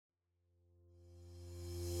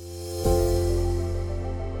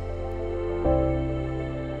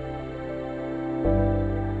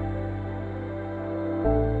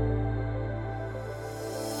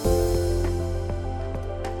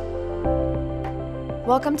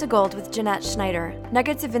Welcome to Gold with Jeanette Schneider,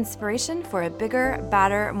 nuggets of inspiration for a bigger,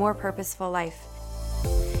 badder, more purposeful life.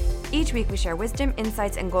 Each week we share wisdom,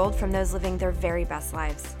 insights, and gold from those living their very best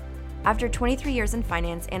lives. After 23 years in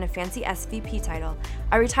finance and a fancy SVP title,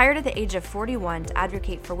 I retired at the age of 41 to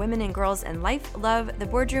advocate for women and girls in life, love, the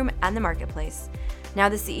boardroom, and the marketplace. Now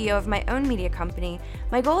the CEO of my own media company,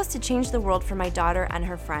 my goal is to change the world for my daughter and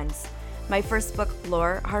her friends. My first book,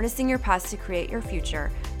 Lore, Harnessing Your Past to Create Your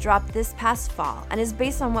Future, dropped this past fall and is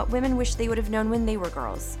based on what women wish they would have known when they were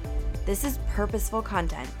girls. This is purposeful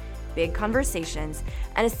content, big conversations,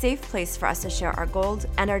 and a safe place for us to share our gold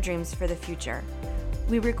and our dreams for the future.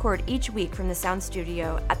 We record each week from the sound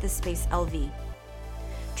studio at the Space LV.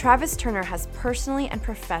 Travis Turner has personally and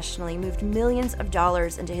professionally moved millions of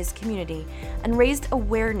dollars into his community and raised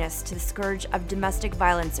awareness to the scourge of domestic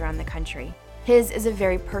violence around the country. His is a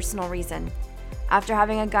very personal reason. After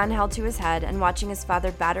having a gun held to his head and watching his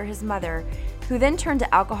father batter his mother, who then turned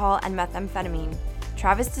to alcohol and methamphetamine,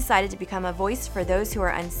 Travis decided to become a voice for those who are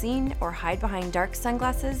unseen or hide behind dark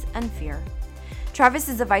sunglasses and fear. Travis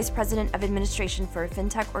is the Vice President of Administration for a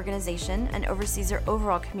fintech organization and oversees their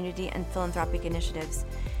overall community and philanthropic initiatives.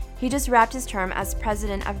 He just wrapped his term as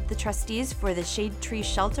President of the Trustees for the Shade Tree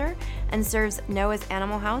Shelter and serves Noah's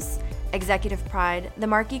Animal House, Executive Pride, the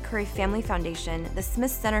Marquis Curry Family Foundation, the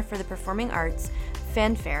Smith Center for the Performing Arts,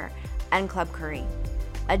 Fanfare, and Club Curry.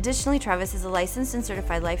 Additionally, Travis is a licensed and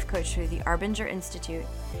certified life coach through the Arbinger Institute.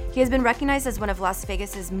 He has been recognized as one of Las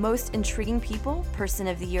Vegas's most intriguing people, Person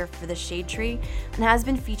of the Year for the Shade Tree, and has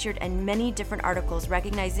been featured in many different articles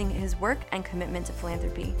recognizing his work and commitment to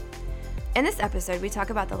philanthropy. In this episode, we talk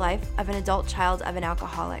about the life of an adult child of an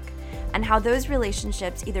alcoholic and how those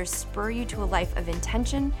relationships either spur you to a life of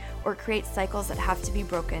intention or create cycles that have to be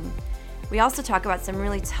broken. We also talk about some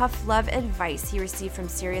really tough love advice he received from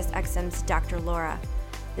SiriusXM's Dr. Laura.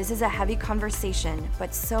 This is a heavy conversation,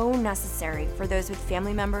 but so necessary for those with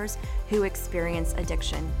family members who experience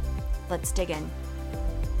addiction. Let's dig in.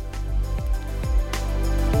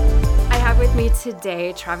 I have with me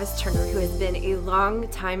today Travis Turner, who has been a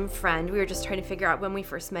long-time friend. We were just trying to figure out when we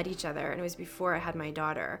first met each other, and it was before I had my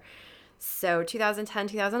daughter. So 2010,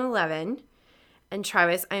 2011. And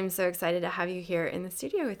Travis, I'm so excited to have you here in the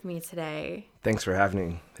studio with me today. Thanks for having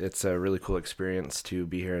me. It's a really cool experience to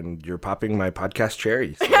be here, and you're popping my podcast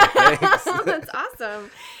cherry. So thanks. That's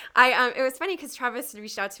awesome. It was funny because Travis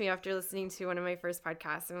reached out to me after listening to one of my first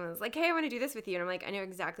podcasts and was like, hey, I want to do this with you. And I'm like, I know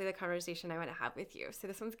exactly the conversation I want to have with you. So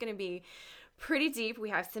this one's going to be pretty deep. We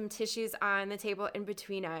have some tissues on the table in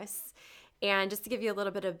between us. And just to give you a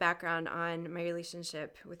little bit of background on my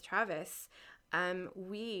relationship with Travis,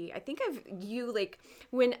 I think of you like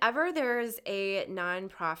whenever there's a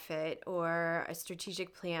nonprofit or a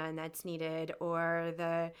strategic plan that's needed or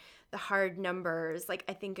the hard numbers, like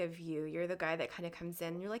I think of you. You're the guy that kind of comes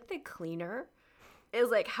in. You're like the cleaner is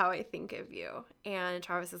like how I think of you. And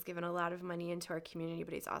Travis has given a lot of money into our community,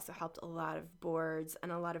 but he's also helped a lot of boards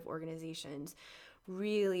and a lot of organizations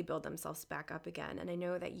really build themselves back up again. And I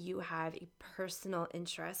know that you have a personal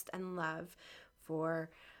interest and love for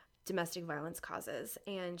domestic violence causes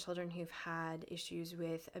and children who've had issues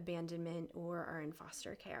with abandonment or are in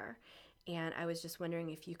foster care. And I was just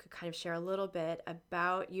wondering if you could kind of share a little bit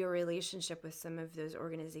about your relationship with some of those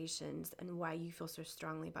organizations and why you feel so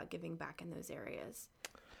strongly about giving back in those areas.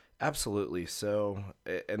 Absolutely. So,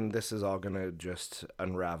 and this is all going to just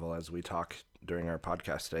unravel as we talk during our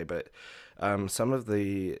podcast today, but some of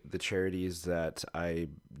the charities that I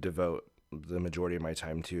devote the majority of my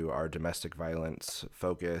time to are domestic violence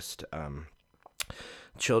focused.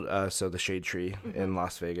 So the Shade Tree in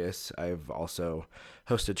Las Vegas. I've also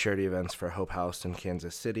hosted charity events for Hope House in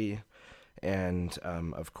Kansas City. And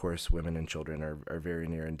of course, women and children are very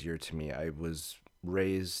near and dear to me. I was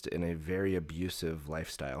raised in a very abusive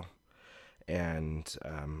lifestyle, and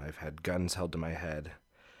I've had guns held to my head.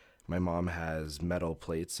 My mom has metal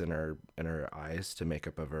plates in her eyes to make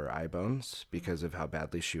up of her eye bones because of how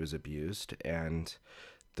badly she was abused, and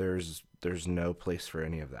there's no place for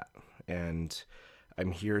any of that. And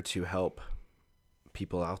I'm here to help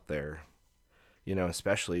people out there,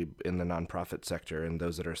 especially in the nonprofit sector and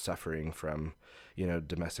those that are suffering from,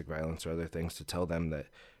 domestic violence or other things, to tell them that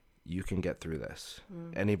you can get through this.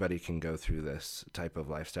 Anybody can go through this type of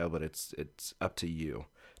lifestyle, but it's up to you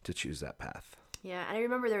to choose that path. Yeah, and I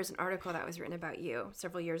remember there was an article that was written about you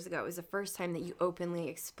several years ago. It was the first time that you openly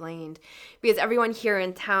explained, because everyone here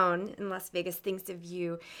in town in Las Vegas thinks of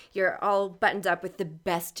you. You're all buttoned up with the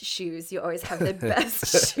best shoes. You always have the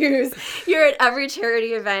best shoes. You're at every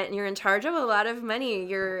charity event, and you're in charge of a lot of money.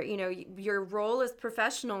 Your role is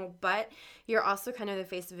professional, but You're also kind of the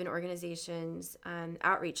face of an organization's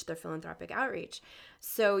outreach, their philanthropic outreach.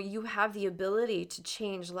 So you have the ability to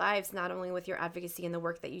change lives, not only with your advocacy and the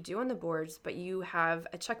work that you do on the boards, but you have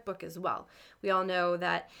a checkbook as well. We all know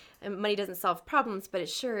that money doesn't solve problems, but it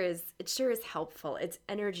sure is helpful. It's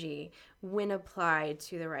energy when applied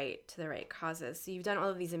to the right causes. So you've done all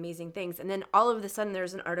of these amazing things, and then all of a sudden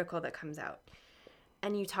there's an article that comes out,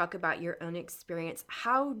 and you talk about your own experience.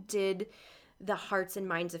 How did the hearts and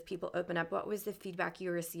minds of people open up? What was the feedback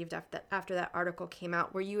you received after that article came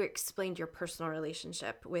out, where you explained your personal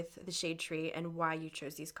relationship with the shade tree and why you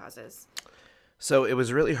chose these causes? So it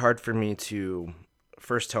was really hard for me to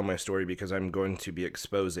first tell my story because I'm going to be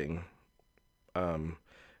exposing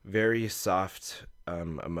very soft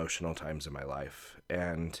emotional times in my life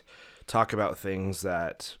and talk about things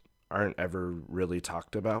that aren't ever really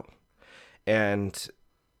talked about. And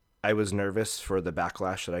I was nervous for the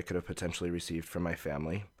backlash that I could have potentially received from my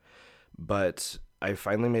family. But I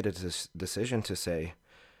finally made a decision to say,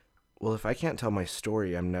 well, if I can't tell my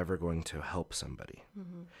story, I'm never going to help somebody.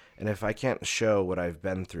 Mm-hmm. And if I can't show what I've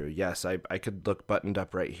been through, yes, I could look buttoned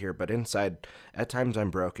up right here, but inside, at times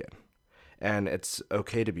I'm broken. And it's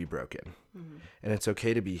okay to be broken. Mm-hmm. And it's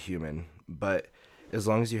okay to be human. But as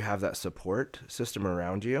long as you have that support system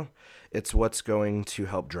around you, it's what's going to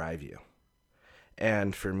help drive you.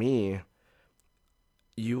 And for me,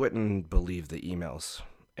 you wouldn't believe the emails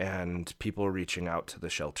and people reaching out to the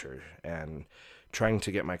shelter and trying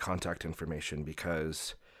to get my contact information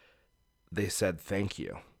because they said, thank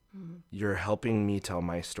you. Mm-hmm. You're helping me tell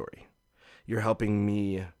my story. You're helping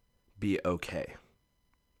me be okay.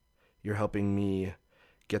 You're helping me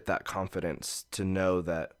get that confidence to know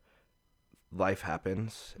that life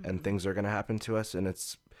happens mm-hmm. and things are going to happen to us, and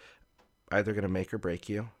it's either going to make or break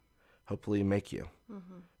you. Hopefully make you,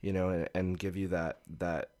 mm-hmm. And give you that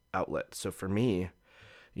outlet. So for me,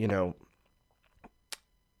 it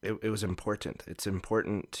was important. It's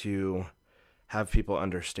important to have people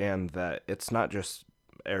understand that it's not just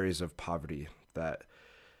areas of poverty that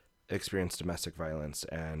experience domestic violence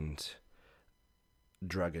and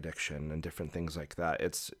drug addiction and different things like that.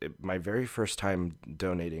 My very first time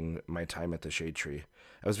donating my time at the Shade Tree,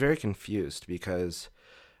 I was very confused because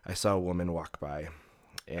I saw a woman walk by,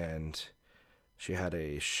 and she had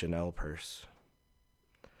a Chanel purse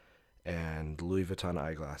and Louis Vuitton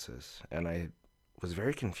eyeglasses. And I was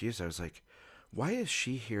very confused. I was like, why is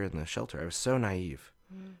she here in the shelter? I was so naive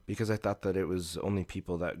because I thought that it was only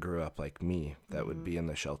people that grew up like me that would be in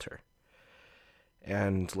the shelter.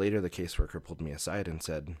 And later the caseworker pulled me aside and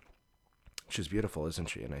said, she's beautiful, isn't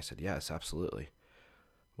she? And I said, yes, absolutely.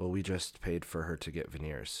 Well, we just paid for her to get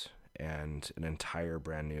veneers and an entire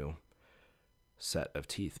brand new set of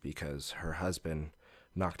teeth because her husband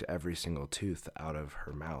knocked every single tooth out of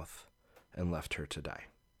her mouth and left her to die.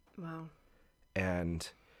 Wow. And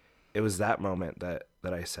it was that moment that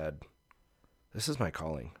I said, this is my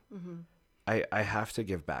calling. Mm-hmm. I have to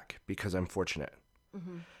give back because I'm fortunate.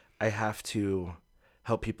 Mm-hmm. I have to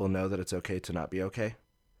help people know that it's okay to not be okay,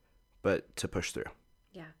 but to push through.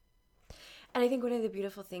 Yeah. And I think one of the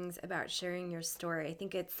beautiful things about sharing your story, I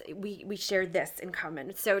think it's we shared this in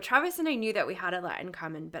common. So Travis and I knew that we had a lot in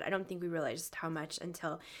common, but I don't think we realized how much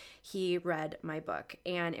until he read my book.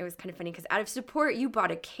 And it was kind of funny because out of support, you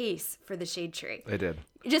bought a case for the Shade Tree. I did.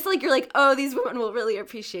 Just like you're like, oh, these women will really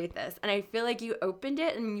appreciate this. And I feel like you opened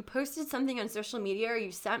it and you posted something on social media, or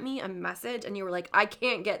you sent me a message and you were like, I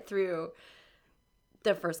can't get through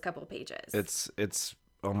the first couple pages. It's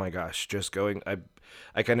oh my gosh, just going,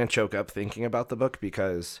 I kind of choke up thinking about the book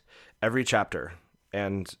because every chapter,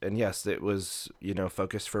 and yes, it was,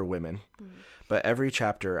 focused for women, but every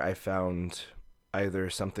chapter I found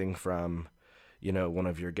either something from, one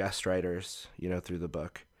of your guest writers, through the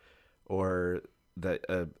book, or that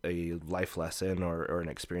a life lesson or an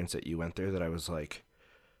experience that you went through that I was like,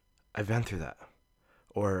 I've been through that.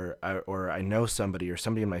 Or I know somebody or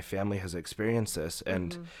somebody in my family has experienced this,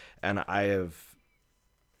 and I have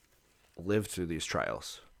lived through these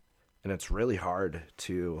trials, and it's really hard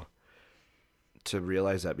to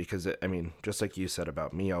realize that because just like you said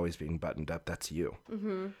about me always being buttoned up, that's you.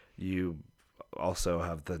 Mm-hmm. You also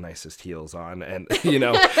have the nicest heels on, and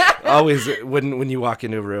always when you walk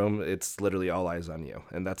into a room, it's literally all eyes on you,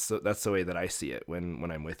 and that's the way that I see it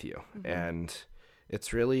when I'm with you. Mm-hmm. And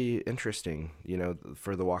it's really interesting,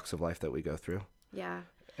 for the walks of life that we go through. Yeah.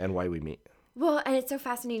 And why we meet. Well, and it's so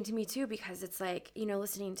fascinating to me too, because it's like,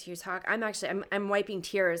 listening to you talk, I'm wiping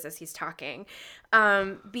tears as he's talking,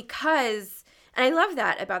 because And I love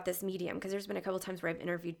that about this medium, because there's been a couple times where I've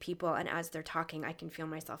interviewed people, and as they're talking, I can feel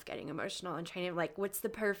myself getting emotional and trying to, like, what's the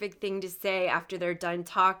perfect thing to say after they're done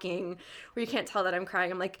talking where you can't tell that I'm crying.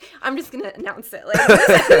 I'm like, I'm just going to announce it. Like,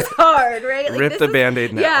 this is hard, right? Like, Rip the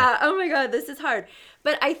Band-Aid now. Yeah. Oh my God, this is hard.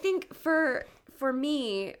 But I think for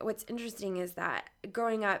me, what's interesting is that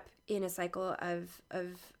growing up in a cycle of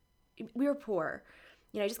we were poor.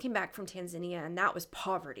 You know, I just came back from Tanzania, and that was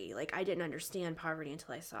poverty. Like, I didn't understand poverty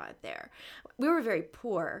until I saw it there. We were very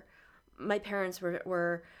poor. My parents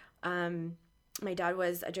were my dad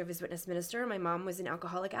was a Jehovah's Witness minister. My mom was an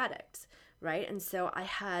alcoholic addict, right? And so I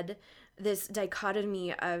had this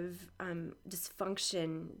dichotomy of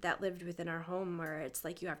dysfunction that lived within our home, where it's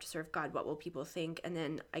like, you have to serve God. What will people think? And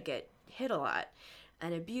then I get hit a lot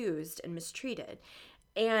and abused and mistreated.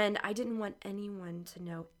 And I didn't want anyone to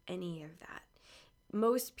know any of that.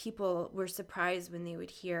 Most people were surprised when they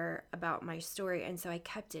would hear about my story, and so I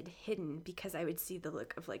kept it hidden because I would see the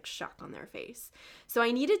look of, like, shock on their face. So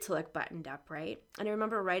I needed to look buttoned up, right? And I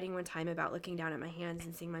remember writing one time about looking down at my hands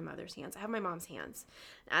and seeing my mother's hands. I have my mom's hands.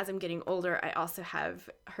 As I'm getting older, I also have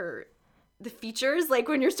the features, like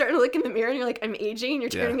when you're starting to look in the mirror and you're like, I'm aging, and you're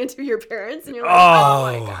turning into your parents, and you're like,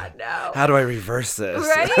 oh my God, no. How do I reverse this?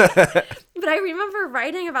 Right? But I remember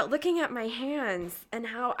writing about looking at my hands and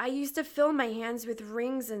how I used to fill my hands with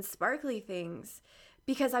rings and sparkly things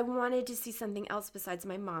because I wanted to see something else besides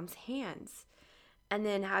my mom's hands. And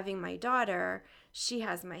then having my daughter, she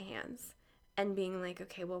has my hands. And being like,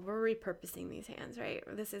 okay, well, we're repurposing these hands, right?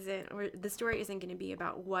 The story isn't going to be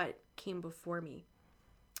about what came before me.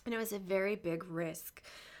 And it was a very big risk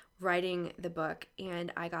writing the book,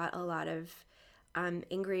 and I got a lot of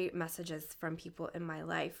angry messages from people in my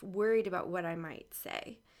life, worried about what I might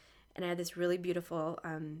say. And I had this really beautiful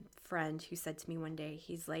friend who said to me one day,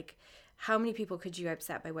 he's like, how many people could you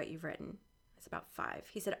upset by what you've written? It's about 5.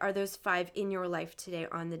 He said, are those 5 in your life today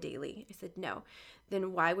on the daily? I said, no.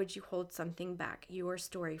 Then why would you hold something back, your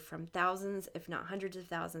story, from thousands, if not hundreds of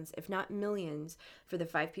thousands, if not millions, for the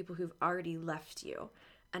 5 people who've already left you?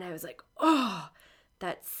 And I was like, oh,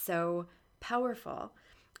 that's so powerful.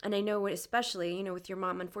 And I know, especially, you know, with your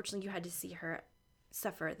mom, unfortunately, you had to see her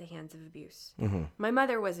suffer at the hands of abuse. Mm-hmm. My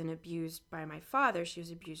mother wasn't abused by my father. She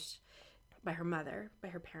was abused by her mother, by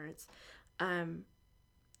her parents.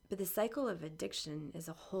 But the cycle of addiction is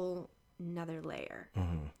a whole nother layer.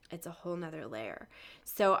 Mm-hmm. It's a whole nother layer.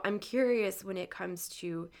 So I'm curious, when it comes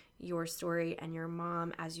to your story and your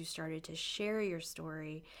mom, as you started to share your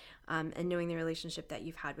story, and knowing the relationship that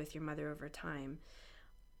you've had with your mother over time,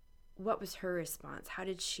 what was her response? How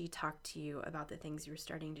did she talk to you about the things you were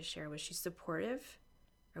starting to share? Was she supportive,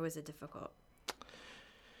 or was it difficult?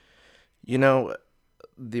 You know,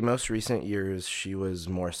 the most recent years, she was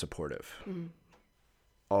more supportive. Mm-hmm.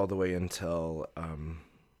 All the way until,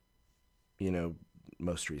 you know,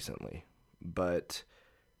 most recently. But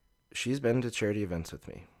she's been to charity events with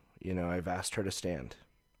me. You know, I've asked her to stand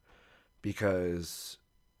because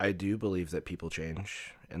I do believe that people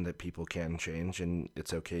change and that people can change, and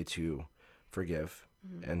it's okay to forgive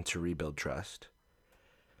and to rebuild trust.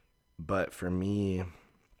 But for me,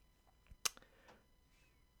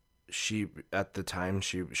 at the time,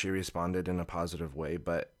 she responded in a positive way,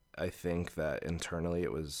 but I think that internally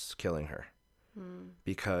it was killing her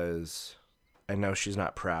because I know she's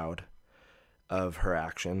not proud of her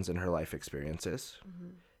actions and her life experiences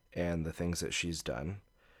and the things that she's done.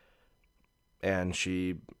 And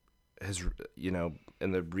she has, you know,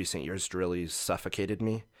 in the recent years really suffocated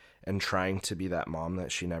me and trying to be that mom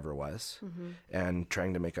that she never was and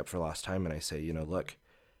trying to make up for lost time. And I say, you know, look,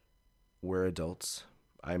 we're adults.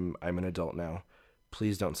 I'm an adult now.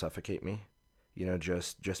 Please don't suffocate me. You know,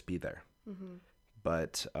 just be there. Mm-hmm.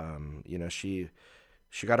 But, you know, she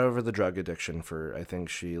got over the drug addiction for, I think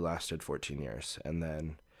she lasted 14 years. And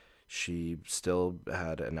then she still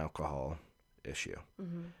had an alcohol issue.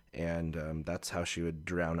 Mm-hmm. And that's how she would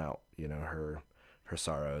drown out, you know, her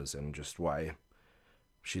sorrows and just why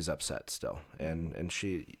she's upset still. And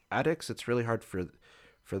addicts, it's really hard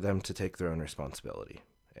for them to take their own responsibility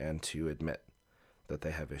and to admit that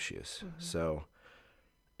they have issues. Mm-hmm. So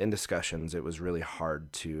in discussions, it was really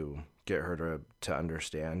hard to get her to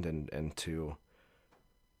understand and to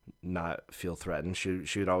not feel threatened.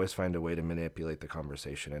 She would always find a way to manipulate the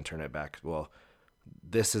conversation and turn it back. Well,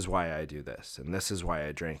 this is why I do this, and this is why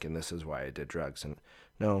I drank, and this is why I did drugs. And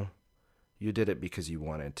no, you did it because you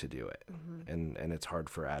wanted to do it. Mm-hmm. And it's hard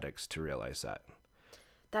for addicts to realize that.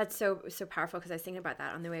 That's so powerful, because I was thinking about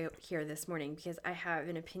that on the way here this morning, because I have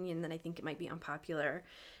an opinion that I think it might be unpopular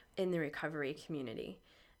in the recovery community.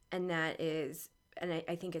 And that is, and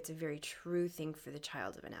I think it's a very true thing for the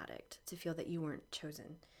child of an addict to feel that you weren't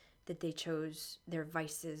chosen, that they chose their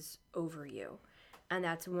vices over you. And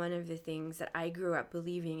that's one of the things that I grew up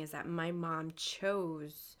believing, is that my mom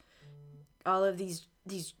chose all of these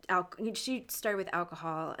she started with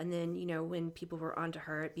alcohol, and then, when people were onto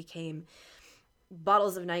her, it became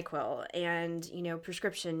bottles of NyQuil and,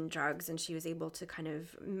 prescription drugs, and she was able to kind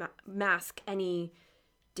of mask any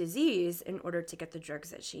disease in order to get the drugs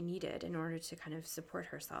that she needed in order to kind of support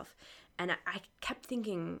herself. And I kept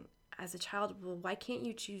thinking as a child, well, why can't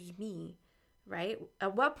you choose me, right?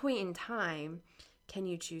 At what point in time can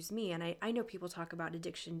you choose me? And I know people talk about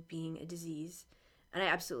addiction being a disease, and I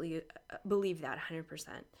absolutely believe that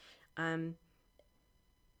 100%.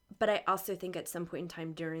 But I also think at some point in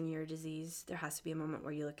time during your disease, there has to be a moment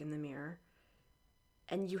where you look in the mirror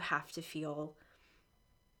and you have to feel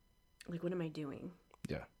like, what am I doing?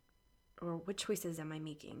 Yeah. Or what choices am I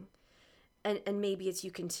making? And maybe it's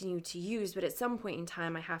you continue to use, but at some point in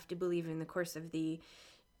time, I have to believe in the course of the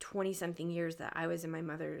 20-something years that I was in my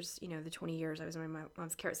mother's, the 20 years I was in my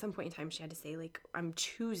mom's care, at some point in time, she had to say, like, I'm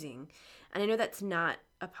choosing. And I know that's not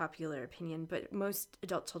a popular opinion, but most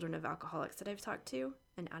adult children of alcoholics that I've talked to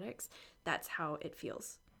and addicts, that's how it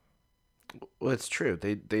feels. Well, it's true.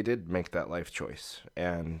 They did make that life choice,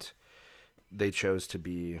 and they chose to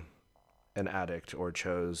be an addict or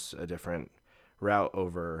chose a different route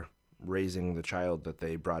over raising the child that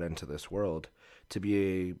they brought into this world to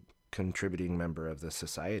be a contributing member of the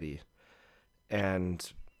society.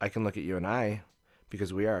 And I can look at you and I,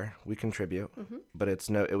 because we contribute, but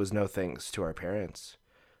it was no thanks to our parents.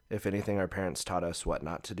 If anything, our parents taught us what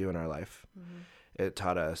not to do in our life. It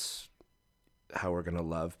taught us how we're going to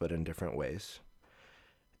love, but in different ways.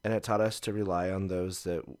 And it taught us to rely on those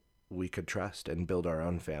that we could trust and build our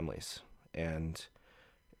own families. And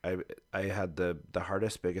I had the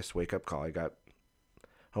hardest, biggest wake-up call. I got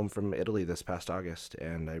home from Italy this past August,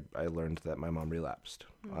 and I learned that my mom relapsed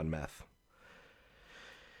on meth.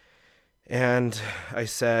 And I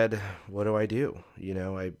said, what do I do?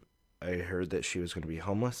 I heard that she was going to be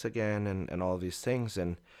homeless again and all of these things,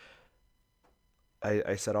 and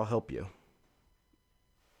I said, I'll help you.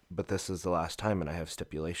 But this is the last time, and I have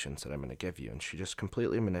stipulations that I'm going to give you. And she just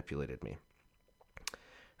completely manipulated me.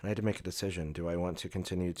 And I had to make a decision. Do I want to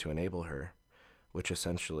continue to enable her, which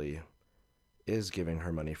essentially is giving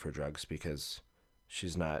her money for drugs because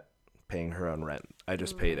she's not paying her own rent. I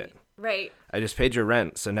just paid it. Right. I just paid your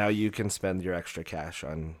rent, so now you can spend your extra cash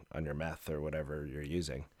on your meth or whatever you're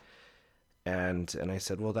using. And I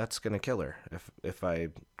said, well, that's going to kill her if I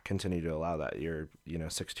continue to allow that. You're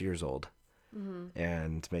 60 years old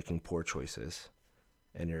and making poor choices,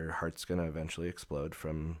 and your heart's going to eventually explode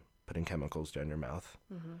from putting chemicals down your mouth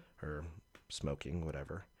or smoking,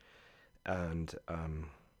 whatever. And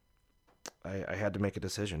I had to make a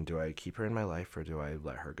decision. Do I keep her in my life or do I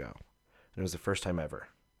let her go? And it was the first time ever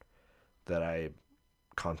that I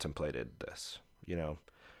contemplated this.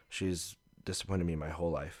 She's disappointed me my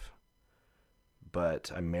whole life,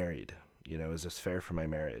 but I'm married. Is this fair for my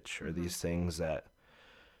marriage? Are these things that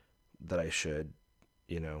I should,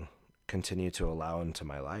 continue to allow into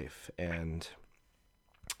my life? And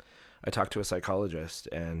I talked to a psychologist,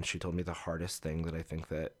 and she told me the hardest thing that I think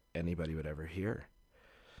that anybody would ever hear.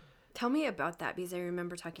 Tell me about that, because I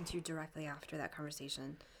remember talking to you directly after that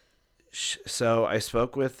conversation. So I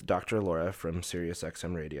spoke with Dr. Laura from Sirius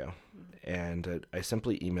XM Radio, and I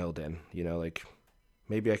simply emailed in,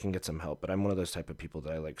 maybe I can get some help, but I'm one of those type of people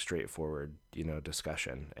that I like straightforward,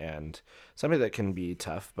 discussion, and somebody that can be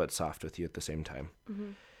tough but soft with you at the same time.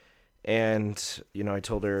 And, I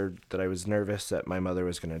told her that I was nervous that my mother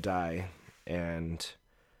was going to die and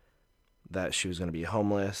that she was going to be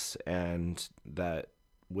homeless, and that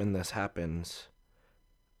when this happens,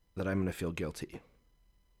 that I'm going to feel guilty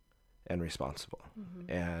and responsible.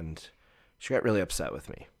 And she got really upset with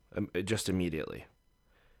me just immediately.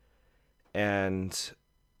 And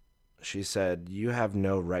she said, you have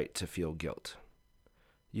no right to feel guilt.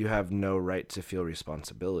 You have no right to feel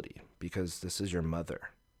responsibility because this is your mother.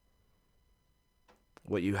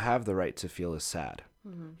 What you have the right to feel is sad.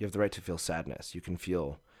 You have the right to feel sadness. You can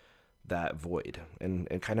feel that void. And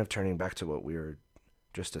kind of turning back to what we were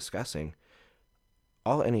just discussing,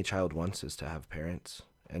 all any child wants is to have parents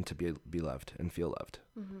and to be loved and feel loved.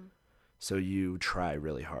 So you try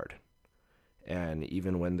really hard. And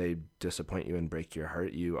even when they disappoint you and break your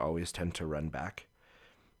heart, you always tend to run back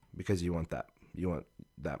because you want that. You want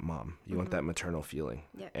that mom. You want that maternal feeling.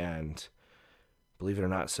 Yep. And believe it or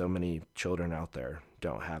not, so many children out there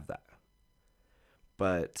don't have that.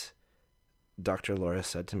 But Dr. Laura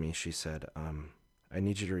said to me, she said, I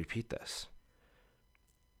need you to repeat this.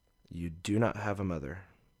 You do not have a mother.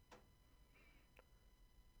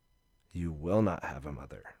 You will not have a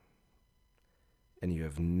mother. and you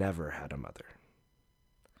have never had a mother.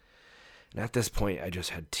 And at this point, I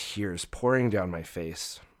just had tears pouring down my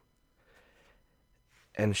face.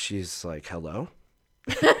 And she's like, hello?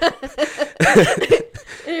 And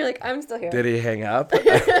you're like, I'm still here. Did he hang up?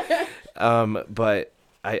 But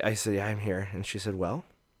I said, yeah, I'm here. And she said, well?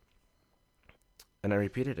 And I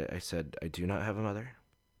repeated it. I said, I do not have a mother.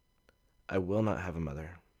 I will not have a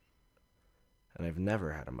mother. And I've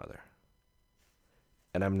never had a mother.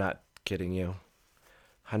 And I'm not kidding you.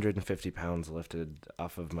 150 pounds lifted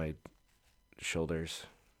off of my shoulders.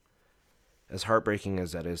 As heartbreaking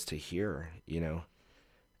as that is to hear,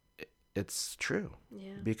 it's true.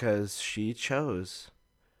 Yeah. Because she chose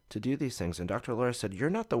to do these things. And Dr. Laura said,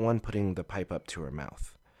 you're not the one putting the pipe up to her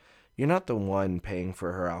mouth. You're not the one paying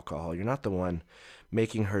for her alcohol. You're not the one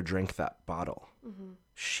making her drink that bottle. Mm-hmm.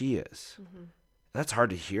 She is. Mm-hmm. That's hard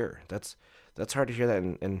to hear. That's hard to hear that.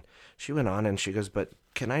 And she went on and she goes, but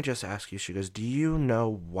can I just ask you, she goes, do you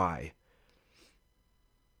know why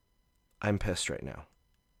I'm pissed right now?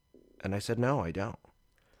 And I said, no, I don't.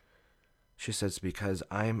 She says, because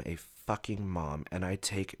I'm a fucking mom and I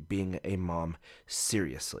take being a mom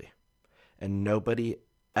seriously. And nobody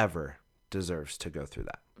ever deserves to go through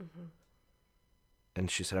that. Mm-hmm. And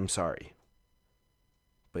she said, I'm sorry,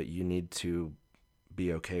 but you need to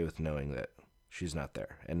be okay with knowing that she's not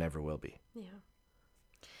there and never will be. Yeah.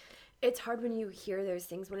 It's hard when you hear those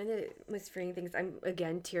things. One of the most freeing things,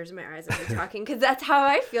 tears in my eyes as I'm talking, because that's how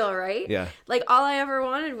I feel, right? Yeah. Like, all I ever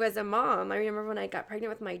wanted was a mom. I remember when I got pregnant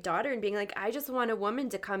with my daughter and being like, I just want a woman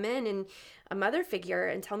to come in and a mother figure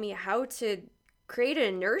and tell me how to create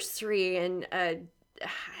a nursery and I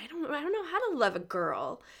don't know how to love a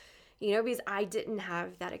girl, because I didn't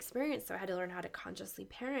have that experience. So I had to learn how to consciously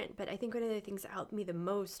parent. But I think one of the things that helped me the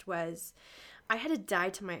most was I had to die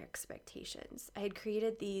to my expectations. I had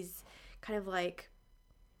created these kind of like,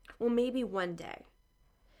 well, maybe one day.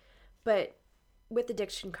 But with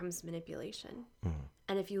addiction comes manipulation. Mm.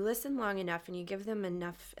 And if you listen long enough and you give them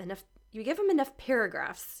enough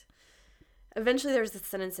paragraphs, eventually there's a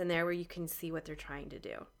sentence in there where you can see what they're trying to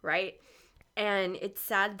do, right? And it's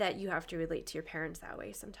sad that you have to relate to your parents that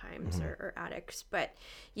way sometimes, mm-hmm. or addicts. But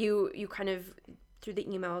you kind of, through the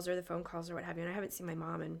emails or the phone calls or what have you, and I haven't seen my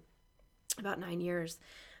mom in about 9 years.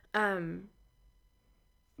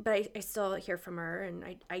 But I still hear from her, and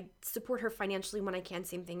I support her financially when I can.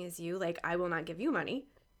 Same thing as you. Like, I will not give you money,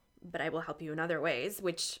 but I will help you in other ways,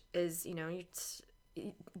 which is,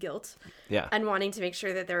 guilt. Yeah. And wanting to make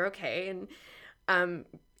sure that they're okay. And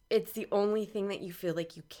it's the only thing that you feel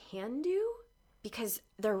like you can do, because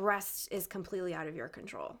the rest is completely out of your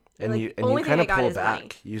control. And like, you kind of pull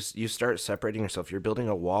back. You start separating yourself. You're building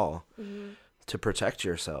a wall mm-hmm. to protect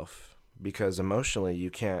yourself, because emotionally you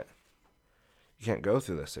can't go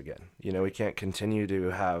through this again. We can't continue to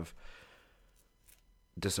have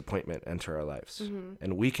disappointment enter our lives. Mm-hmm.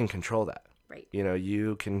 And we can control that. Right.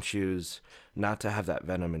 You can choose not to have that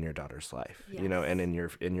venom in your daughter's life, yes. And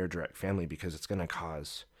in your direct family, because it's going to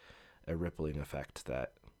cause a rippling effect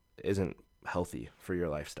that isn't healthy for your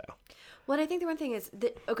lifestyle. Well, and I think the one thing is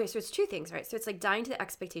that, okay, so it's two things, right? So it's like dying to the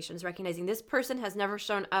expectations, recognizing this person has never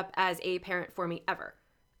shown up as a parent for me ever,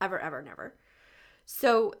 never.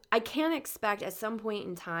 So I can't expect at some point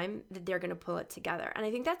in time that they're going to pull it together. And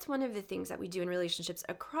I think that's one of the things that we do in relationships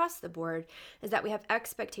across the board, is that we have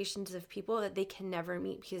expectations of people that they can never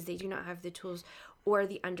meet because they do not have the tools or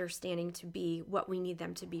the understanding to be what we need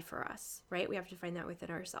them to be for us, right? We have to find that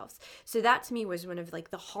within ourselves. So that to me was one of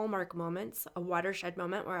like the hallmark moments, a watershed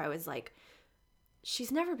moment where I was like,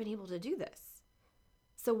 she's never been able to do this.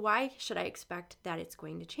 So why should I expect that it's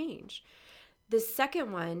going to change? The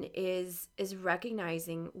second one is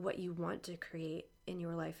recognizing what you want to create in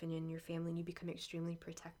your life and in your family, and you become extremely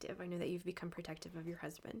protective. I know that you've become protective of your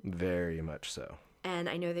husband. Very much so. And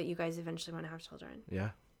I know that you guys eventually want to have children.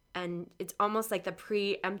 Yeah. And it's almost like the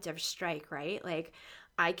preemptive strike, right? Like,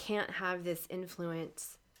 I can't have this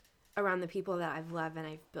influence around the people that I've loved and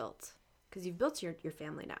I've built, because you've built your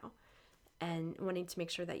family now, and wanting to make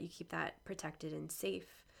sure that you keep that protected and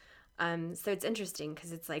safe. So it's interesting,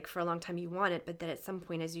 because it's like for a long time you want it, but then at some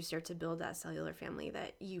point as you start to build that cellular family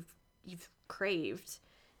that you've craved,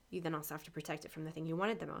 you then also have to protect it from the thing you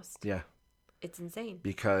wanted the most. Yeah. It's insane.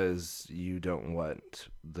 Because you don't want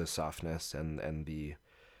the softness and the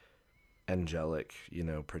angelic,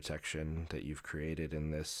 protection that you've created in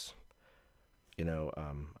this,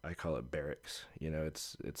 I call it barracks.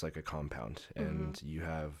 It's like a compound, and mm-hmm. you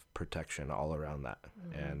have protection all around that.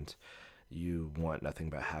 Mm-hmm. And you want nothing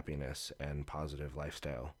but happiness and positive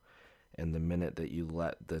lifestyle. And the minute that you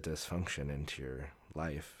let the dysfunction into your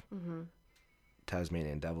life, mm-hmm.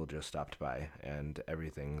 Tasmanian devil just stopped by and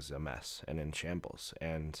everything's a mess and in shambles.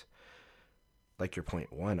 And like your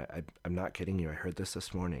point one, I'm not kidding you. I heard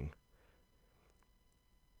this morning.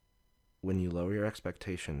 When you lower your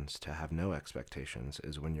expectations to have no expectations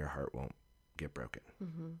is when your heart won't get broken.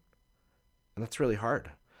 Mm-hmm. And that's really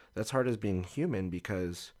hard. That's hard as being human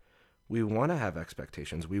because we want to have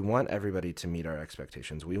expectations. We want everybody to meet our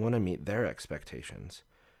expectations. We want to meet their expectations.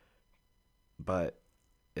 But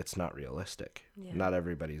it's not realistic. Yeah. Not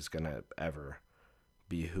everybody's going to ever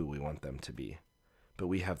be who we want them to be. But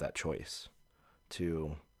we have that choice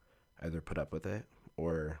to either put up with it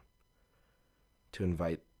or to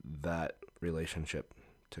invite that relationship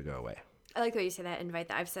to go away. I like the way you say that, invite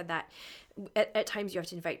that. I've said that at times you have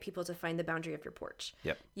to invite people to find the boundary of your porch.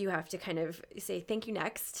 Yep. You have to kind of say, thank you,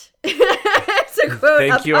 next. To quote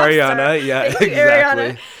thank you, Ariana. Yeah, thank you, exactly.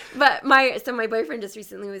 Ariana. But my boyfriend just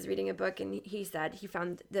recently was reading a book and he said he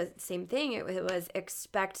found the same thing. It was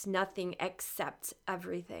expect nothing except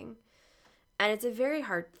everything. And it's a very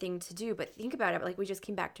hard thing to do, but think about it. Like we just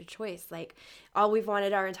came back to choice. Like all we've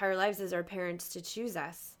wanted our entire lives is our parents to choose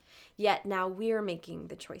us. Yet now we're making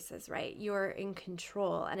the choices, right? You're in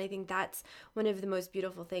control. And I think that's one of the most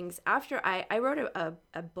beautiful things. After I wrote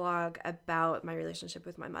a blog about my relationship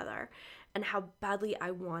with my mother and how badly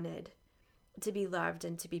I wanted to be loved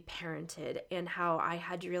and to be parented and how I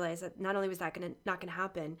had to realize that not only was that not going to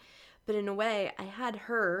happen, but in a way I had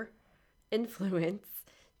her influence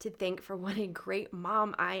to thank for what a great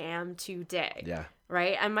mom I am today. Yeah.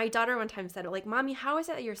 Right? And my daughter one time said, like, Mommy, how is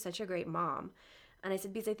it that you're such a great mom? And I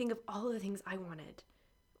said, because I think of all of the things I wanted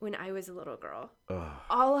when I was a little girl. Ugh.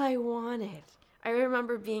 All I wanted. I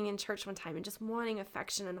remember being in church one time and just wanting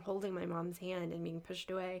affection and holding my mom's hand and being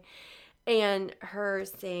pushed away. And her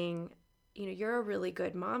saying, you're a really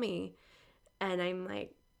good mommy. And I'm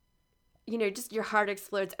like, just your heart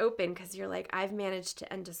explodes open because you're like, I've managed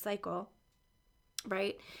to end a cycle,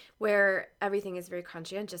 right? Where everything is very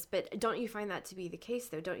conscientious. But don't you find that to be the case,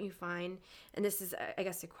 though? Don't you find, and this is, I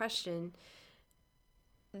guess, a question,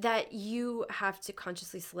 that you have to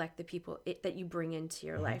consciously select the people that you bring into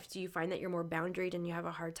your life? Do you find that you're more boundaried and you have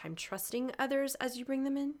a hard time trusting others as you bring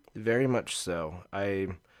them in? Very much so. I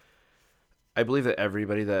believe that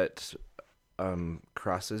everybody that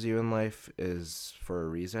crosses you in life is for a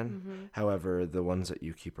reason. Mm-hmm. However, the ones that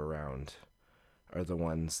you keep around are the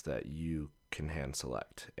ones that you can hand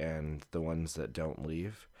select. And the ones that don't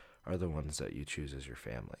leave are the ones that you choose as your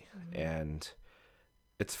family. Mm-hmm. And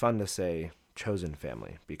it's fun to say chosen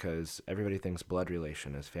family because everybody thinks blood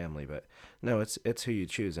relation is family, but no, it's who you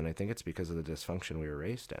choose. And I think it's because of the dysfunction we were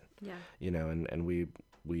raised in. Yeah. And we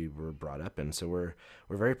were brought up in. So we're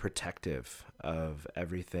very protective of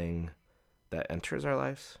everything that enters our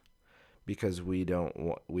lives because we don't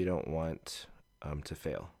want to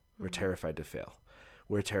fail. Mm-hmm. We're terrified to fail.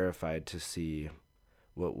 We're terrified to see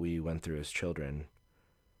what we went through as children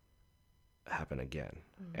happen again.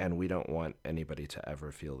 Mm-hmm. And we don't want anybody to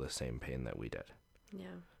ever feel the same pain that we did. Yeah.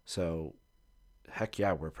 So heck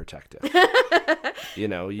yeah, we're protective.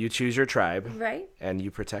 You choose your tribe, right? And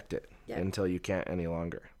you protect it until you can't any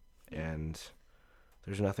longer. Yeah. And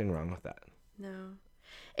there's nothing wrong with that. No.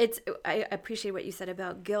 I appreciate what you said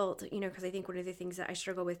about guilt, because I think one of the things that I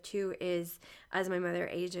struggle with too is as my mother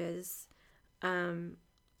ages,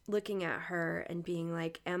 looking at her and being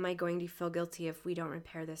like, am I going to feel guilty if we don't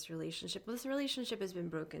repair this relationship? Well, this relationship has been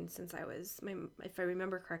broken since if I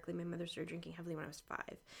remember correctly, my mother started drinking heavily when I was 5.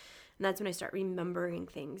 And that's when I start remembering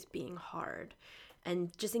things being hard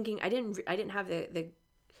and just thinking I didn't have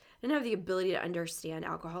the ability to understand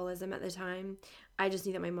alcoholism at the time. I just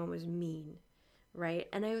knew that my mom was mean, right?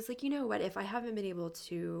 And I was like, you know what, if I haven't been able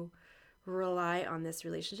to rely on this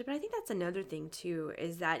relationship, and I think that's another thing too,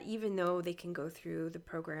 is that even though they can go through the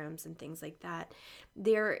programs and things like that,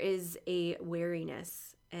 there is a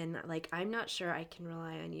wariness and like, I'm not sure I can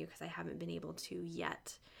rely on you because I haven't been able to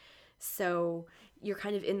yet. So you're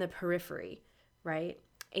kind of in the periphery, right?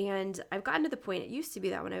 And I've gotten to the point, it used to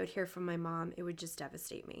be that when I would hear from my mom, it would just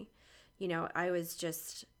devastate me. I was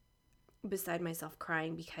just beside myself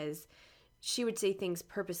crying because she would say things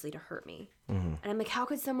purposely to hurt me. Mm-hmm. And I'm like, how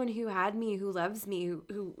could someone who had me, who loves me,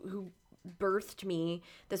 who birthed me,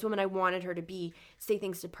 this woman I wanted her to be, say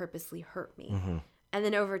things to purposely hurt me? Mm-hmm. And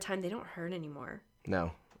then over time, they don't hurt anymore.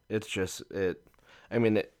 No, it's just, it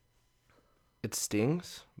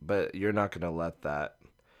stings, but you're not going to let that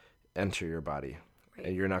enter your body. Right.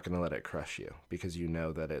 And you're not going to let it crush you because you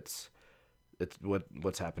know that it's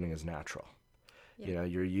what's happening is natural. Yeah.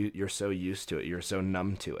 You're so used to it. You're so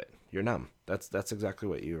numb to it. You're numb. That's exactly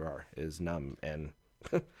what you are, is numb. And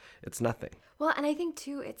It's nothing. Well, and I think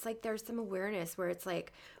too, it's like there's some awareness where it's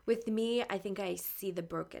like with me, I think I see the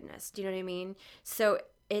brokenness. Do you know what I mean? So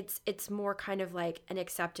it's more kind of like an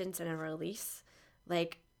acceptance and a release.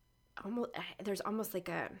 Like almost there's almost like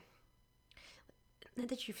a, not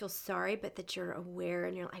that you feel sorry, but that you're aware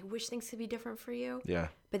and you're like, I wish things could be different for you. Yeah.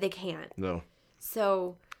 But they can't. No.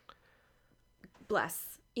 So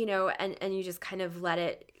bless, and you just kind of let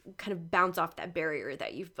it kind of bounce off that barrier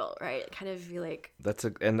that you've built, right? Kind of be like,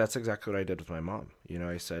 And that's exactly what I did with my mom.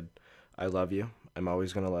 I said, I love you. I'm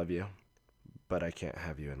always going to love you, but I can't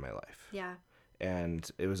have you in my life. yeah. And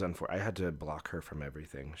it was I had to block her from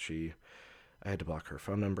everything. I had to block her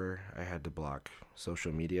phone number. I had to block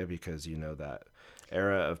social media because, that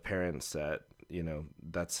era of parents that,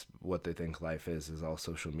 that's what they think life is all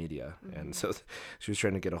social media. Mm-hmm. And so she was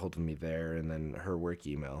trying to get a hold of me there, and then her work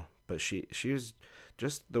email. But she was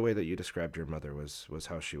just the way that you described your mother was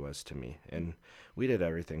how she was to me. And we did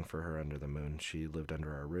everything for her under the moon. She lived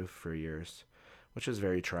under our roof for years, which is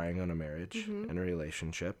very trying on a marriage mm-hmm. and a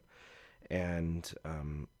relationship. And,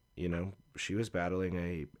 she was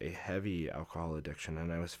battling a heavy alcohol addiction,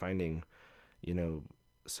 and I was finding,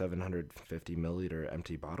 750 milliliter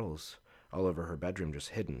empty bottles all over her bedroom, just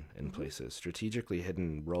hidden in mm-hmm. places, strategically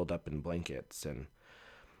hidden, rolled up in blankets. And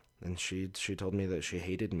she told me that she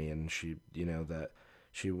hated me, and she, that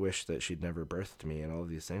she wished that she'd never birthed me and all of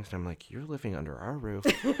these things. And I'm like, you're living under our roof.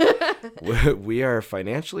 We are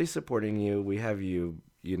financially supporting you. We have you,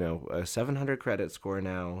 a 700 credit score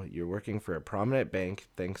now. You're working for a prominent bank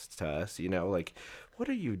thanks to us. Like, what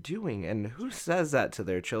are you doing? And who says that to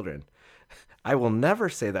their children? I will never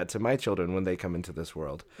say that to my children when they come into this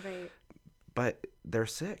world. Right. But they're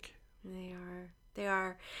sick. They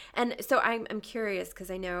are. And so I'm curious,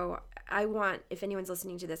 because I know I want, if anyone's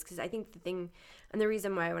listening to this, because I think the thing, and the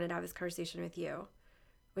reason why I wanted to have this conversation with you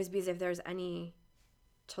was because if there's any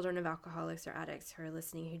children of alcoholics or addicts who are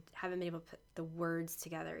listening who haven't been able to put the words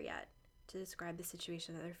together yet to describe the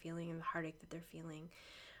situation that they're feeling and the heartache that they're feeling,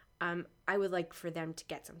 I would like for them to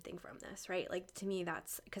get something from this, right? Like, to me,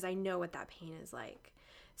 that's because I know what that pain is like.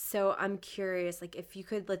 So I'm curious, like, if you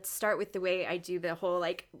could, let's start with the way I do the whole,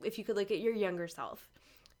 like, if you could look at your younger self,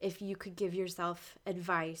 if you could give yourself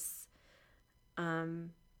advice,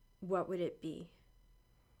 what would it be?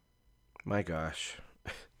 My gosh.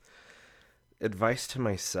 Advice to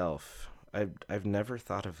myself. I've never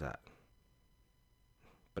thought of that.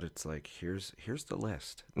 But it's like, here's the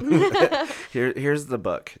list. Here's the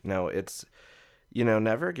book. No, it's,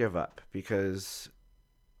 never give up, because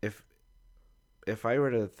if I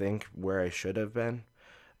were to think where I should have been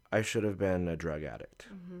a drug addict.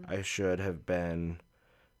 Mm-hmm. I should have been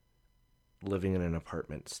living in an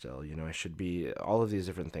apartment still. I should be all of these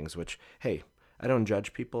different things, which, hey, I don't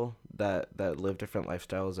judge people that live different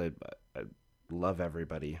lifestyles. I love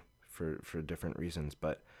everybody for different reasons,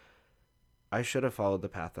 but I should have followed the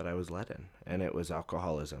path that I was led in, and it was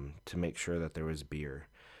alcoholism, to make sure that there was beer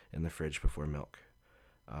in the fridge before milk.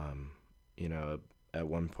 At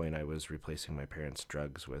one point I was replacing my parents'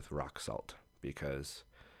 drugs with rock salt, because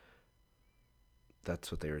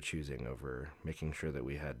that's what they were choosing over making sure that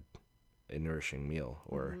we had a nourishing meal,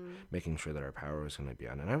 or mm-hmm. making sure that our power was going to be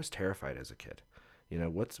on. And I was terrified as a kid.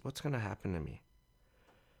 What's going to happen to me?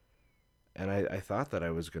 And I thought that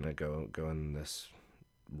I was going to go in this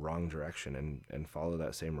wrong direction and follow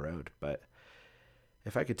that same road. But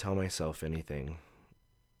if I could tell myself anything,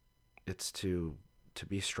 it's to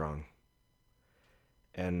be strong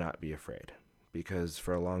and not be afraid. Because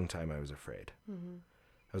for a long time I was afraid. Mm-hmm.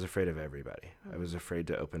 I was afraid of everybody. Mm-hmm. I was afraid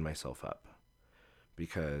to open myself up,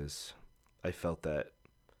 because I felt that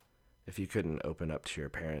if you couldn't open up to your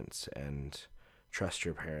parents and trust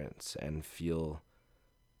your parents and feel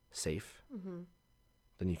safe, mm-hmm.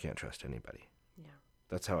 then you can't trust anybody. Yeah.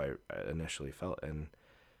 That's how I initially felt. And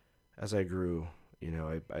as I grew,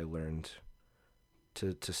 I learned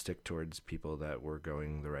to stick towards people that were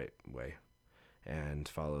going the right way and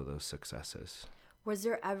follow those successes. Was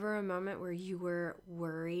there ever a moment where you were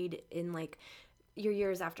worried in, like, your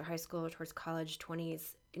years after high school or towards college,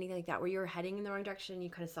 20s, anything like that, where you were heading in the wrong direction and you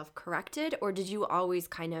kind of self-corrected? Or did you always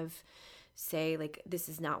kind of say, like, this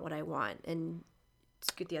is not what I want, and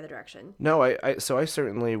scoot the other direction? No, I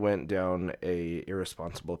certainly went down a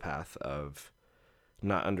irresponsible path of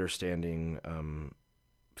not understanding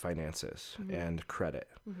finances mm-hmm. and credit.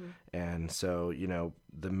 Mm-hmm. And so,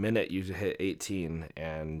 the minute you hit 18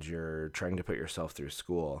 and you're trying to put yourself through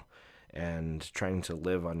school and trying to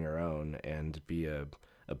live on your own and be a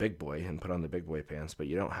big boy and put on the big boy pants, but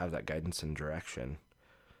you don't have that guidance and direction,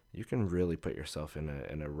 you can really put yourself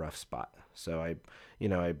in a rough spot. So I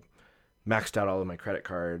maxed out all of my credit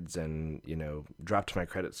cards and, dropped my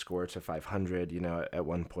credit score to 500, at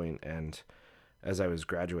one point. And as I was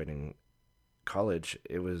graduating college,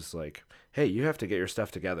 it was like, hey, you have to get your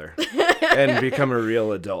stuff together and become a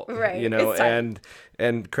real adult, right.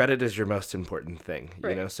 And credit is your most important thing,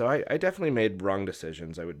 right. So I definitely made wrong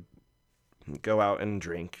decisions. I would go out and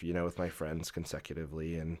drink, with my friends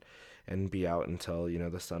consecutively and be out until,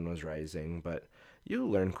 the sun was rising. But you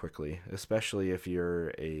learn quickly, especially if you're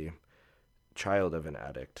a child of an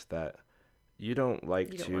addict, that you don't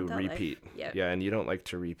like to repeat. Yep. Yeah, and you don't like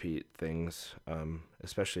to repeat things,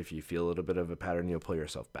 especially if you feel a little bit of a pattern, you'll pull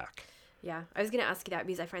yourself back. Yeah, I was going to ask you that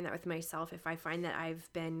because I find that with myself. If I find that I've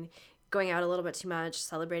been going out a little bit too much,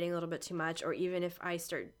 celebrating a little bit too much, or even if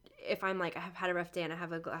I'm like, I have had a rough day and I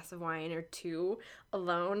have a glass of wine or two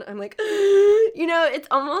alone, I'm like, it's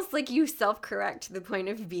almost like you self-correct to the point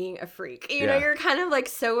of being a freak. You know, you're kind of like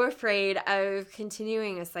so afraid of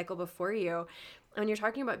continuing a cycle before you. When you're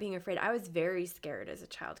talking about being afraid, I was very scared as a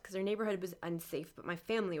child because our neighborhood was unsafe, but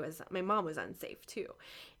my mom was unsafe too.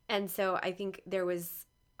 And so I think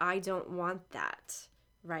I don't want that,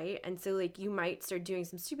 right? And so like you might start doing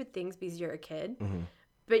some stupid things because you're a kid,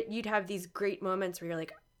 but you'd have these great moments where you're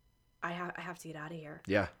like, I have to get out of here.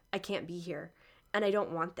 Yeah. I can't be here. And I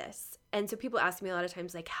don't want this. And so people ask me a lot of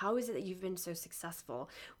times, like, how is it that you've been so successful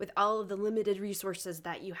with all of the limited resources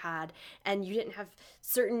that you had? And you didn't have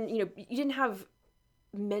you didn't have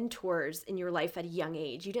mentors in your life at a young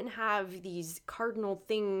age. You didn't have these cardinal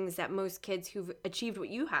things that most kids who've achieved what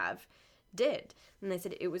you have did. And I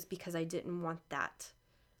said, it was because I didn't want that.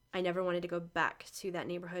 I never wanted to go back to that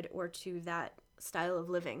neighborhood or to that style of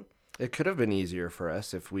living. It could have been easier for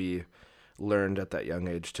us if we learned at that young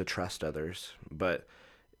age to trust others. But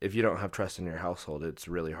if you don't have trust in your household, it's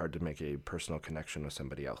really hard to make a personal connection with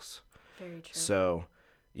somebody else. Very true. So,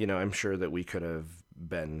 I'm sure that we could have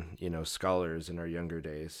been, scholars in our younger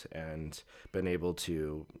days and been able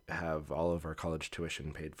to have all of our college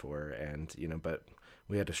tuition paid for. And, but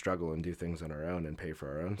we had to struggle and do things on our own and pay for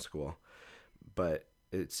our own school. But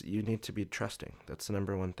you need to be trusting. That's the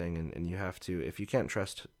number one thing. And you have to, if you can't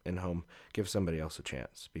trust in home, give somebody else a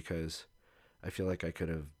chance, because I feel like I could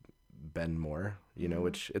have been more,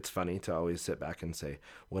 which it's funny to always sit back and say,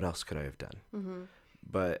 what else could I have done? Mm-hmm.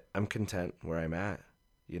 But I'm content where I'm at,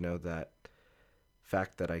 that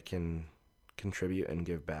fact that I can contribute and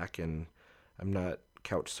give back, and I'm not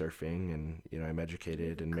couch surfing, and, I'm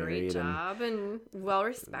educated and married. Great job and well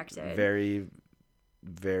respected. Very,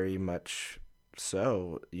 very much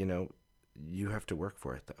so, you have to work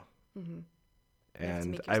for it though. Mm-hmm.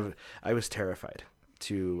 And I was terrified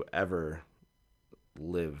to ever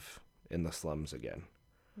live in the slums again.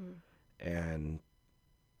 And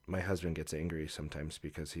my husband gets angry sometimes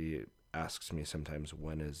because he asks me sometimes,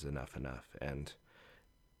 when is enough? And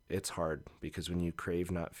it's hard because when you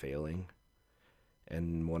crave not failing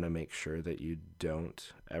and want to make sure that you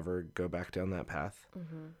don't ever go back down that path,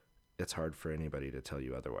 it's hard for anybody to tell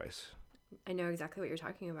you otherwise. I know exactly what you're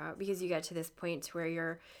talking about, because you get to this point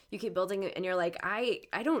where you keep building it and you're like, I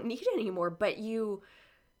don't need it anymore. But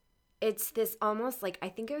it's this almost like, I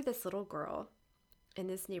think of this little girl in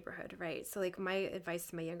this neighborhood, right? So like my advice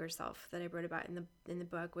to my younger self that I wrote about in the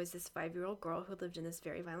book was this 5-year-old girl who lived in this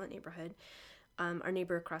very violent neighborhood. Our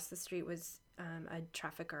neighbor across the street was a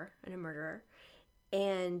trafficker and a murderer,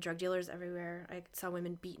 and drug dealers everywhere. I saw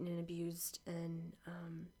women beaten and abused, and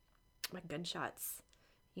like gunshots.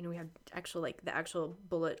 We had the actual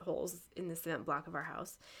bullet holes in the cement block of our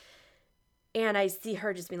house. And I see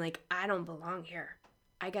her just being like, I don't belong here.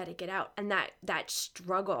 I got to get out. And that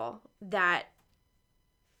struggle, that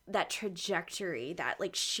trajectory, that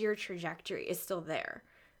like sheer trajectory is still there,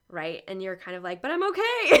 right? And you're kind of like, but I'm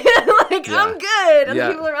okay. I'm good. And the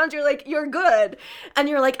people around you are like, you're good. And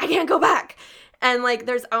you're like, I can't go back. And like,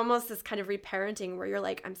 there's almost this kind of reparenting where you're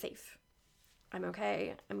like, I'm safe. I'm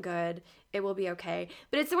okay. I'm good. It will be okay.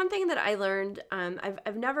 But it's the one thing that I learned.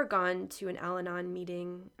 I've never gone to an Al-Anon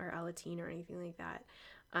meeting or Alateen or anything like that.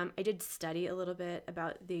 I did study a little bit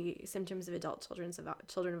about the symptoms of adult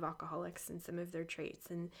children of alcoholics and some of their traits.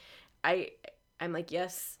 And I'm like,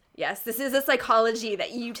 yes, this is a psychology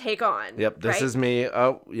that you take on. Yep, this right? is me.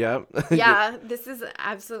 Oh, yeah. Yeah, this is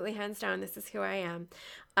absolutely hands down. This is who I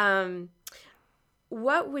am.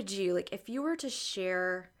 What would you, like, if you were to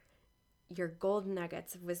share your golden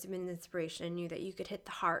nuggets of wisdom and inspiration, and knew that you could hit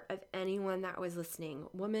the heart of anyone that was listening,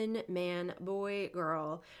 woman, man, boy,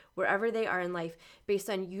 girl, wherever they are in life, based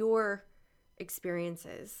on your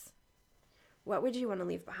experiences, what would you want to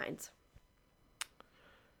leave behind?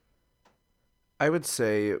 I would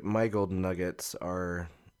say my golden nuggets are,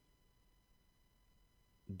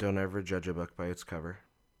 don't ever judge a book by its cover.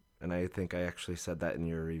 And I think I actually said that in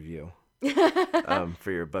your review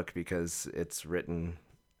for your book, because it's written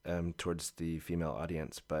towards the female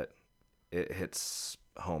audience, but it hits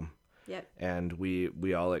home. Yep. And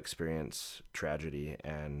we all experience tragedy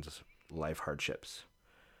and life hardships.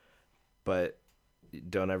 But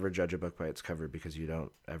don't ever judge a book by its cover, because you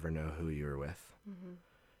don't ever know who you're with. Mm-hmm.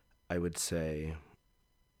 I would say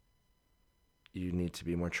you need to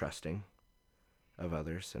be more trusting of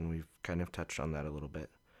others, and we've kind of touched on that a little bit.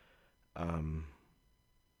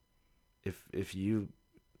 If you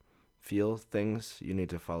feel things, you need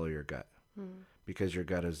to follow your gut, because your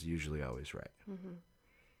gut is usually always right. Mm-hmm.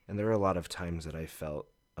 And there were a lot of times that I felt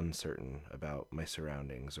uncertain about my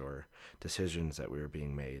surroundings or decisions that were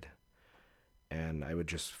being made. And I would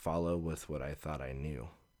just follow with what I thought I knew.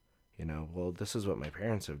 Well, this is what my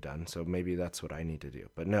parents have done, so maybe that's what I need to do.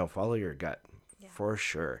 But no, follow your gut, for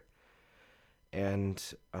sure. And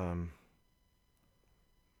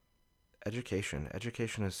education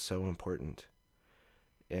is so important.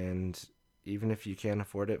 And even if you can't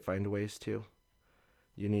afford it, find ways to.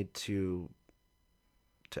 You need to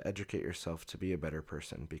educate yourself to be a better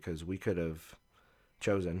person, because we could have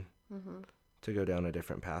chosen to go down a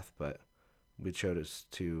different path, but we chose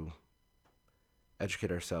to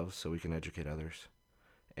educate ourselves so we can educate others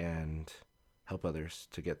and help others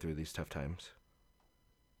to get through these tough times.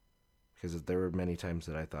 Because there were many times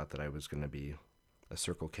that I thought that I was going to be a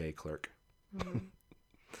Circle K clerk,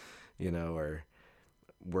 or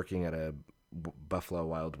working at a Buffalo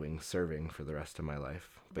Wild Wings serving for the rest of my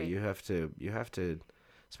life. But you have to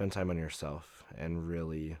spend time on yourself and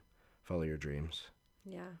really follow your dreams.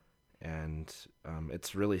 Yeah. And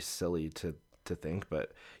it's really silly to think,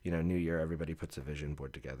 but New Year, everybody puts a vision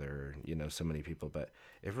board together, so many people, but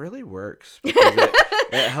it really works, because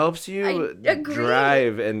it helps you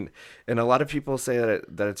drive, and a lot of people say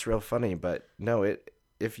that it's real funny, but no,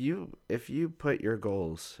 if you put your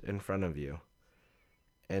goals in front of you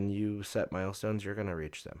and you set milestones, you're going to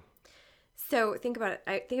reach them. So think about it.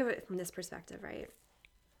 I think of it from this perspective, right?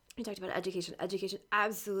 You talked about education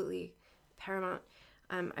absolutely paramount.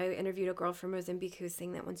 I interviewed a girl from Mozambique who was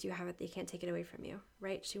saying that once you have it, they can't take it away from you,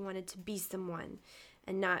 right? She wanted to be someone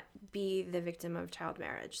and not be the victim of child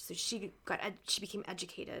marriage. So she became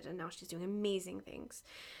educated, and now she's doing amazing things.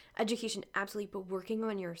 Education, absolutely, but working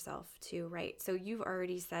on yourself too, right? So you've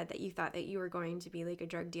already said that you thought that you were going to be like a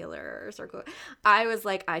drug dealer or circle. I was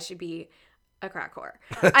like, I should be a crack whore.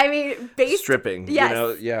 I mean, stripping,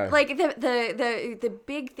 yes, yeah. Like the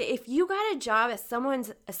big thing, if you got a job as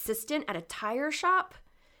someone's assistant at a tire shop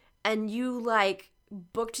and you like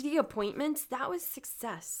booked the appointments, that was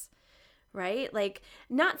success, right? Like,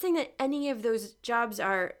 not saying that any of those jobs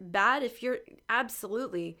are bad if you're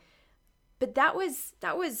absolutely, but that was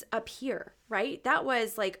up here, right? That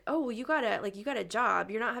was like, oh, well, you got a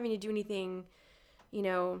job. You're not having to do anything, I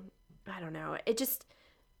don't know.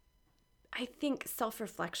 I think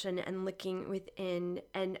self-reflection and looking within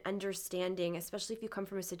and understanding, especially if you come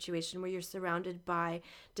from a situation where you're surrounded by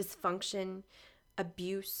dysfunction,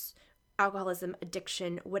 abuse, alcoholism,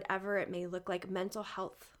 addiction, whatever it may look like, mental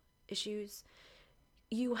health issues,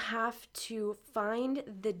 you have to find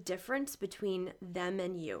the difference between them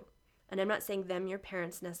and you. And I'm not saying them, your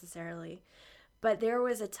parents necessarily, but there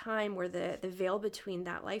was a time where the veil between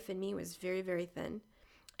that life and me was very, very thin.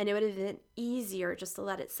 And it would have been easier just to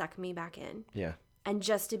let it suck me back in. Yeah. And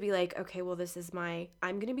just to be like, okay, well,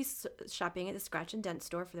 I'm going to be shopping at the scratch and dent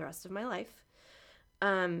store for the rest of my life.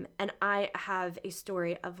 And I have a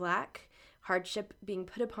story of lack, hardship, being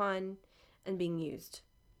put upon, and being used.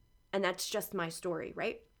 And that's just my story,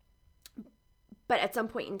 right? But at some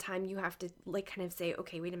point in time, you have to kind of say,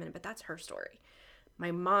 okay, wait a minute, but that's her story. My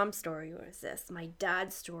mom's story was this. My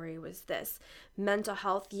dad's story was this. Mental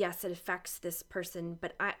health, yes, it affects this person,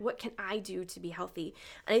 but what can I do to be healthy?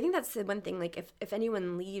 And I think that's the one thing, if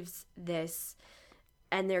anyone leaves this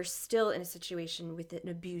and they're still in a situation with an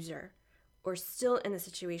abuser or still in a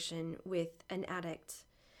situation with an addict,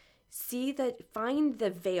 find the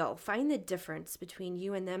veil, find the difference between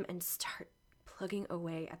you and them, and start plugging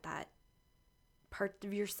away at that part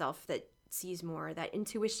of yourself that sees more, that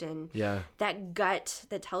intuition, that gut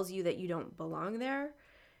that tells you that you don't belong there,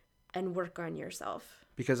 and work on yourself.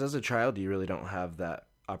 Because as a child, you really don't have that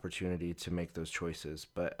opportunity to make those choices.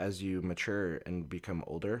 But as you mature and become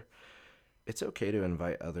older, it's okay to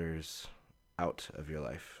invite others out of your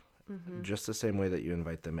life, just the same way that you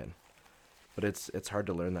invite them in. But it's hard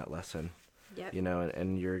to learn that lesson,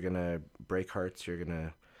 and you're going to break hearts, you're going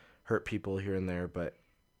to hurt people here and there, but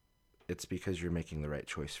it's because you're making the right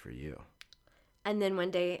choice for you. And then one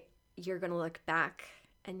day you're going to look back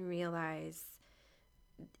and realize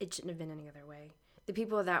it shouldn't have been any other way. the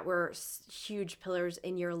people that were huge pillars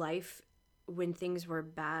in your life when things were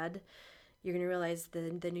bad, you're going to realize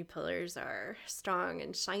the new pillars are strong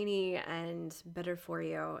and shiny and better for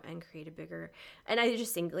you and create a bigger. And I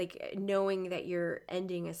just think like knowing that you're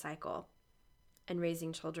ending a cycle and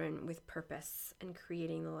raising children with purpose and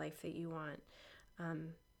creating the life that you want,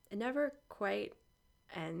 it never quite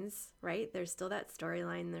ends, right? There's still that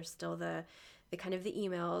storyline. There's still the kind of the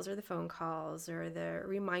emails or the phone calls or the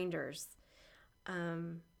reminders.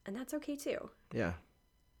 And that's okay too. Yeah.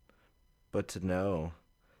 But to know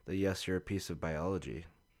that yes, you're a piece of biology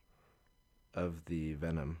of the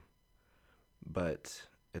venom, but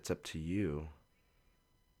it's up to you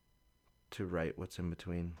to write what's in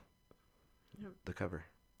between the cover.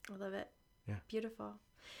 I love it. Yeah. Beautiful.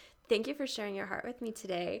 Thank you for sharing your heart with me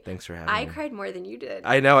today. Thanks for having me. I cried more than you did.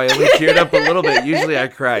 I know. I only teared up a little bit. Usually I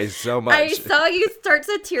cry so much. I saw you start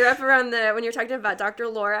to tear up around when you're talking about Dr.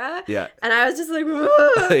 Laura. Yeah. And I was just like,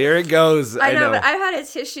 whoa. Here it goes. I know, but I've had a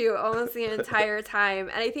tissue almost the entire time.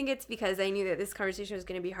 And I think it's because I knew that this conversation was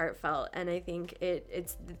going to be heartfelt. And I think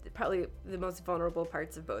it's probably the most vulnerable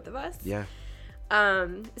parts of both of us. Yeah.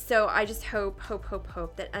 So I just hope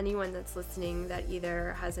that anyone that's listening that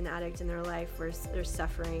either has an addict in their life or they're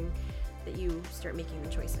suffering, that you start making the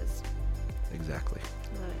choices. Exactly.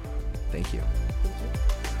 Love it. Thank you. Thank you.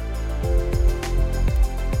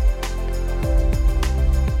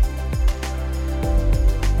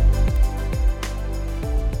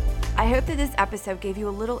 I hope that this episode gave you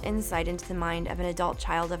a little insight into the mind of an adult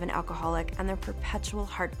child of an alcoholic and their perpetual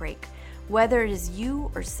heartbreak, whether it is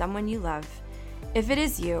you or someone you love. If it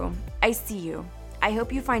is you, I see you. I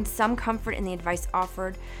hope you find some comfort in the advice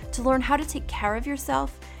offered to learn how to take care of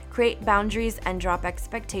yourself, create boundaries, and drop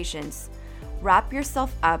expectations. Wrap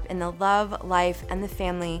yourself up in the love, life, and the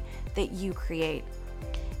family that you create.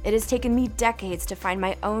 It has taken me decades to find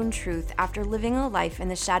my own truth after living a life in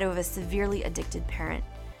the shadow of a severely addicted parent.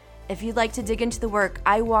 If you'd like to dig into the work,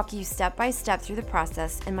 I walk you step by step through the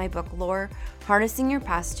process in my book, Lore, Harnessing Your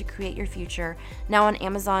Past to Create Your Future, now on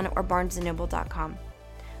Amazon or BarnesandNoble.com.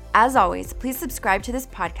 As always, please subscribe to this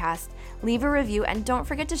podcast, leave a review, and don't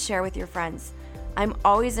forget to share with your friends. I'm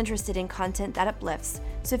always interested in content that uplifts,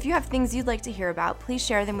 so if you have things you'd like to hear about, please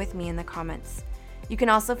share them with me in the comments. You can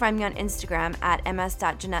also find me on Instagram at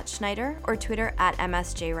ms.JeanetteSchneider or Twitter at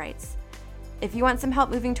msjwrites. If you want some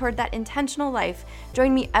help moving toward that intentional life,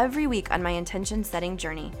 join me every week on my intention setting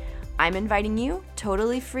journey. I'm inviting you,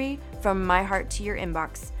 totally free, from my heart to your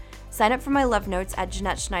inbox. Sign up for my love notes at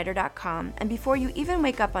JeanetteSchneider.com, and before you even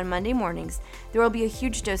wake up on Monday mornings, there will be a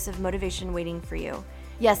huge dose of motivation waiting for you.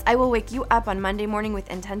 Yes, I will wake you up on Monday morning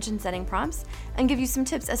with intention setting prompts and give you some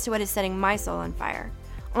tips as to what is setting my soul on fire.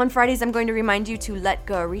 On Fridays, I'm going to remind you to let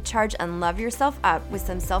go, recharge, and love yourself up with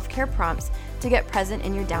some self-care prompts to get present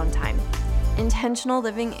in your downtime. Intentional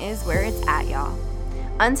living is where it's at, y'all.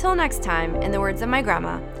 Until next time, in the words of my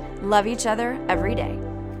grandma, love each other every day.